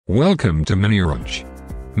Welcome to miniOrange.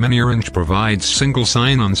 miniOrange provides single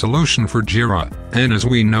sign-on solution for Jira, and as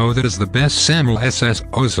we know that is the best SAML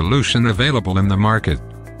SSO solution available in the market.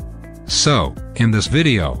 So, in this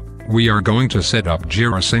video, we are going to set up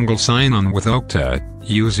Jira Single Sign-on with Okta,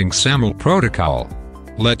 using SAML protocol.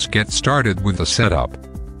 Let's get started with the setup.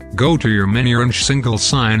 Go to your miniOrange Single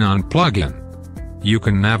Sign-on plugin. You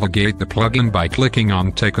can navigate the plugin by clicking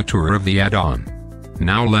on Take a Tour of the add-on.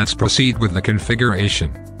 Now let's proceed with the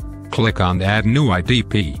configuration. Click on Add New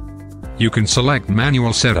IDP. You can select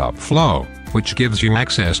Manual Setup Flow, which gives you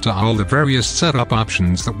access to all the various setup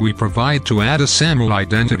options that we provide to add a SAML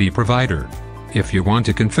Identity Provider. If you want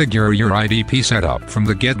to configure your IDP setup from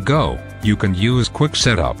the get-go, you can use Quick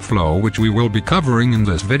Setup Flow, which we will be covering in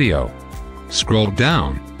this video. Scroll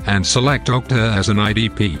down, and select Okta as an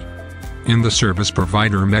IDP. In the Service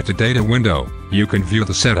Provider metadata window, you can view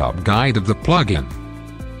the setup guide of the plugin.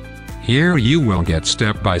 Here you will get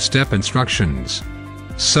step-by-step instructions.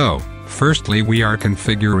 So, firstly we are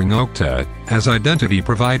configuring Okta as Identity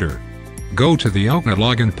Provider. Go to the Okta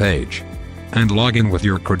login page, and log in with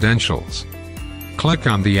your credentials. Click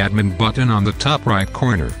on the Admin button on the top right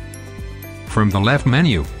corner. From the left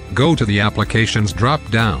menu, go to the Applications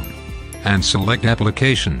drop-down, and select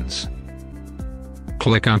Applications.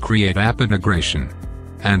 Click on Create App Integration,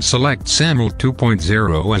 and select SAML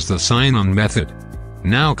 2.0 as the sign-on method.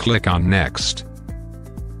 Now click on Next.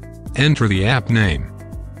 Enter the app name.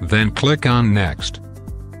 Then click on Next.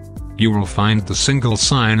 You will find the Single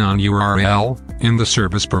Sign-on URL in the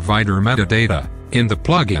Service Provider metadata in the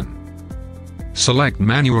plugin. Select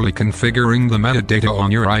Manually configuring the metadata on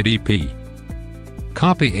your IDP.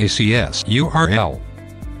 Copy ACS URL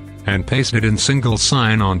and paste it in Single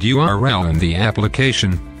Sign-on URL in the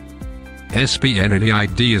application. SP Entity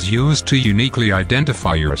ID is used to uniquely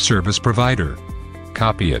identify your service provider.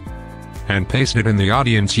 Copy it and paste it in the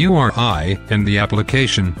audience URI in the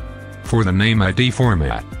application. For the name ID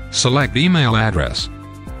format, select email address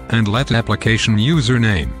and let application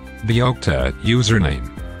username be Okta username.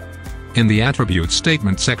 In the attribute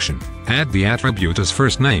statement section, add the attribute as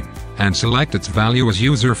first name and select its value as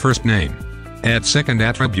user first name. Add second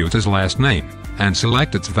attribute as last name and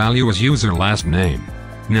select its value as user last name.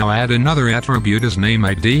 Now add another attribute as name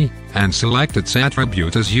ID and select its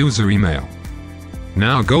attribute as user email.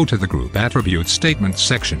 Now go to the Group Attribute Statement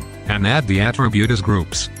section, and add the attribute as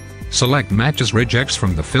groups. Select Matches Regex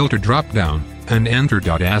from the filter drop-down, and enter **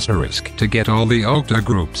 to get all the Okta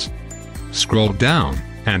groups. Scroll down,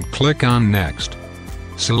 and click on Next.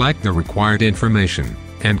 Select the required information,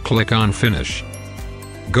 and click on Finish.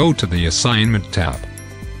 Go to the Assignment tab.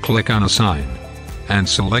 Click on Assign, and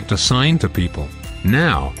select Assign to People.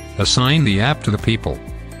 Now, assign the app to the people.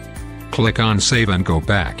 Click on Save and go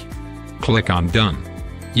back. Click on Done.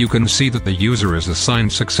 You can see that the user is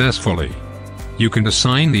assigned successfully. You can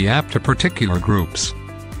assign the app to particular groups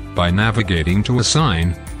by navigating to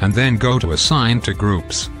Assign, and then go to Assign to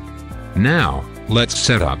Groups. Now, let's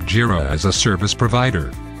set up Jira as a service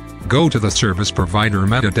provider. Go to the Service Provider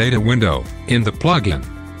metadata window in the plugin,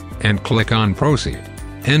 and click on Proceed.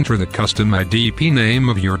 Enter the custom IDP name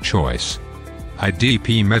of your choice.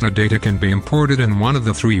 IDP metadata can be imported in one of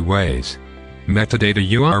the three ways: metadata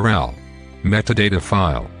URL, metadata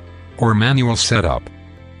file, or manual setup.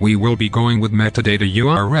 We will be going with metadata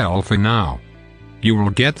URL for now. You will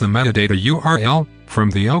get the metadata URL from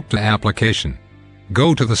the Okta application.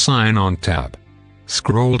 Go to the Sign On tab.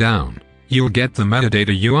 Scroll down. You'll get the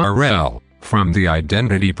metadata URL from the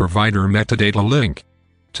Identity Provider metadata link.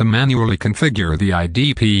 To manually configure the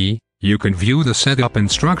IDP, you can view the setup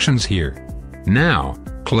instructions here. Now,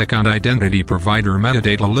 click on Identity Provider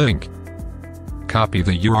metadata link. Copy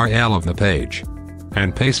the URL of the page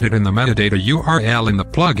and paste it in the metadata URL in the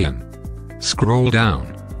plugin. Scroll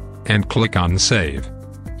down and click on Save.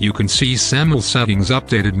 You can see SAML Settings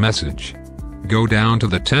Updated message. Go down to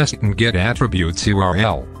the Test and Get Attributes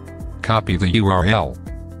URL. Copy the URL.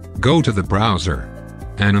 Go to the browser,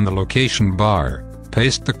 and in the location bar,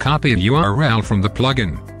 paste the copied URL from the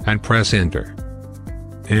plugin, and press Enter.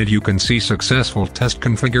 And you can see successful test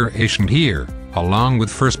configuration here, along with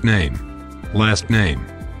first name, last name,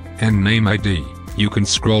 and name ID. You can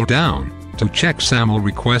scroll down to check SAML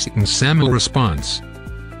request and SAML response.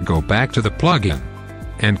 Go back to the plugin,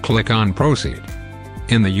 and click on Proceed.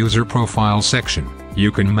 In the User Profile section,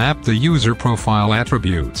 you can map the user profile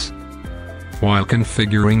attributes. While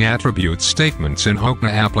configuring attribute statements in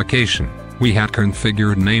Okta application, we had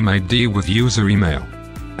configured name ID with user email.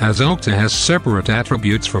 As Okta has separate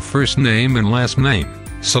attributes for first name and last name,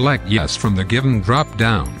 select Yes from the given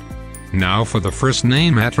drop-down. Now for the first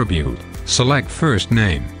name attribute, select first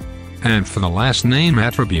name. And for the last name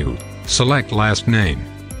attribute, select last name.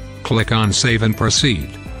 Click on Save and Proceed.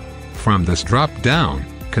 From this drop-down,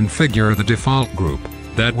 configure the default group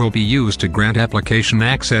that will be used to grant application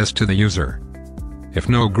access to the user. If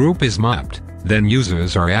no group is mapped, then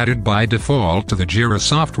users are added by default to the Jira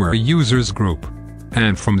Software Users group.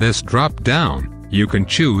 And from this drop-down, you can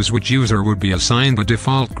choose which user would be assigned the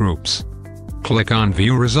default groups. Click on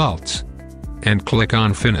View Results. And click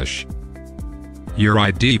on Finish. Your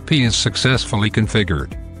IDP is successfully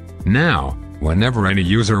configured. Now, whenever any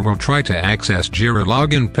user will try to access Jira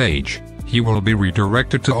login page, he will be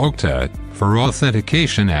redirected to Okta for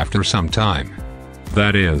authentication after some time.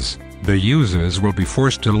 That is, the users will be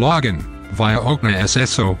forced to log in via Okta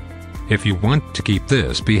SSO. If you want to keep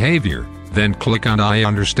this behavior, then click on I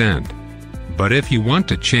understand. But if you want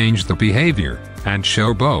to change the behavior and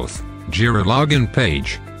show both Jira login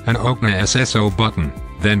page and Okta SSO button,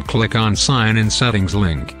 then click on Sign in Settings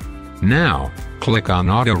link. Now, click on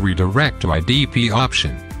Auto Redirect to IDP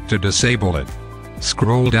option to disable it.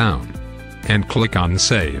 Scroll down and click on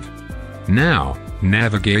Save. Now,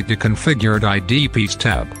 navigate to Configured IDPs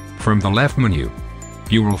tab from the left menu.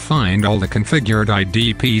 You will find all the configured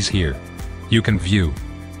IDPs here. You can view,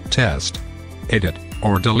 test, edit,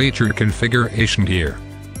 or delete your configuration here.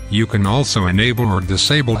 You can also enable or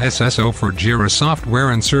disable SSO for Jira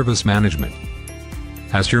Software and Service Management.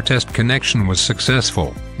 As your test connection was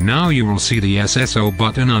successful, now you will see the SSO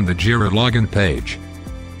button on the Jira login page.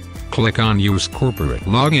 Click on Use Corporate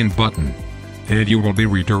Login button, and you will be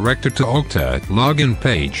redirected to Okta login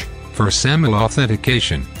page for SAML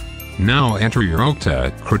authentication. Now enter your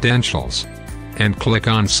Okta credentials and click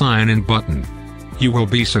on Sign In button. You will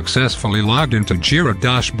be successfully logged into Jira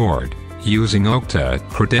dashboard using Okta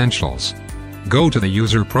credentials. Go to the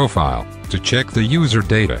user profile to check the user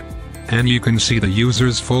data, and you can see the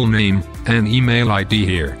user's full name and email ID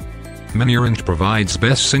here. miniOrange provides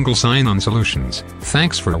best single sign-on solutions.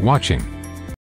 Thanks for watching.